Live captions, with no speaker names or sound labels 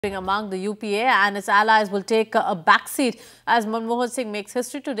among the UPA and its allies will take a backseat as Manmohan Singh makes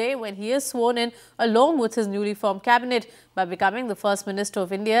history today when he is sworn in along with his newly formed cabinet by becoming the first minister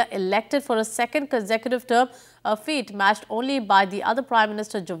of India elected for a second consecutive term, a feat matched only by the other Prime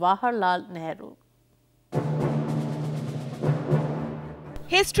Minister Jawaharlal Nehru.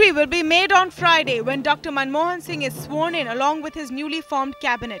 History will be made on Friday when Dr. Manmohan Singh is sworn in along with his newly formed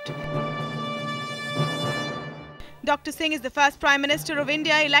cabinet. Dr. Singh is the first Prime Minister of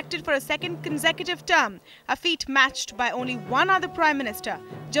India elected for a second consecutive term, a feat matched by only one other Prime Minister,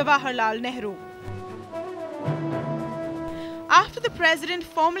 Jawaharlal Nehru. After the President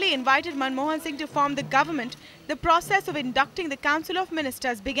formally invited Manmohan Singh to form the government, the process of inducting the Council of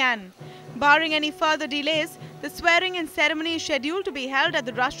Ministers began. Barring any further delays, the swearing-in ceremony is scheduled to be held at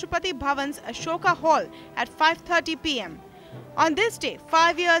the Rashtrapati Bhavan's Ashoka Hall at 5:30 p.m. On this day,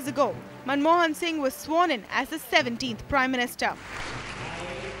 5 years ago, Manmohan Singh was sworn in as the 17th Prime Minister.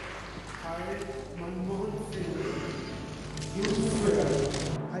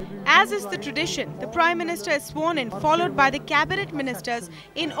 As is the tradition, the Prime Minister is sworn in followed by the Cabinet Ministers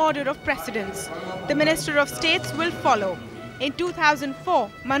in order of precedence. The Minister of States will follow. In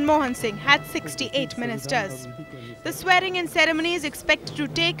 2004, Manmohan Singh had 68 ministers. The swearing-in ceremony is expected to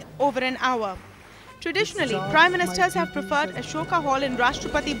take over an hour. Traditionally, Prime Ministers have preferred Ashoka Hall in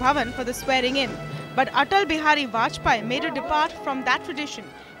Rashtrapati Bhavan for the swearing-in, but Atal Bihari Vajpayee made a depart from that tradition,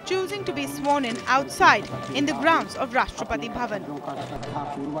 choosing to be sworn in outside in the grounds of Rashtrapati Bhavan.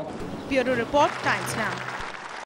 Bureau Report, Times Now.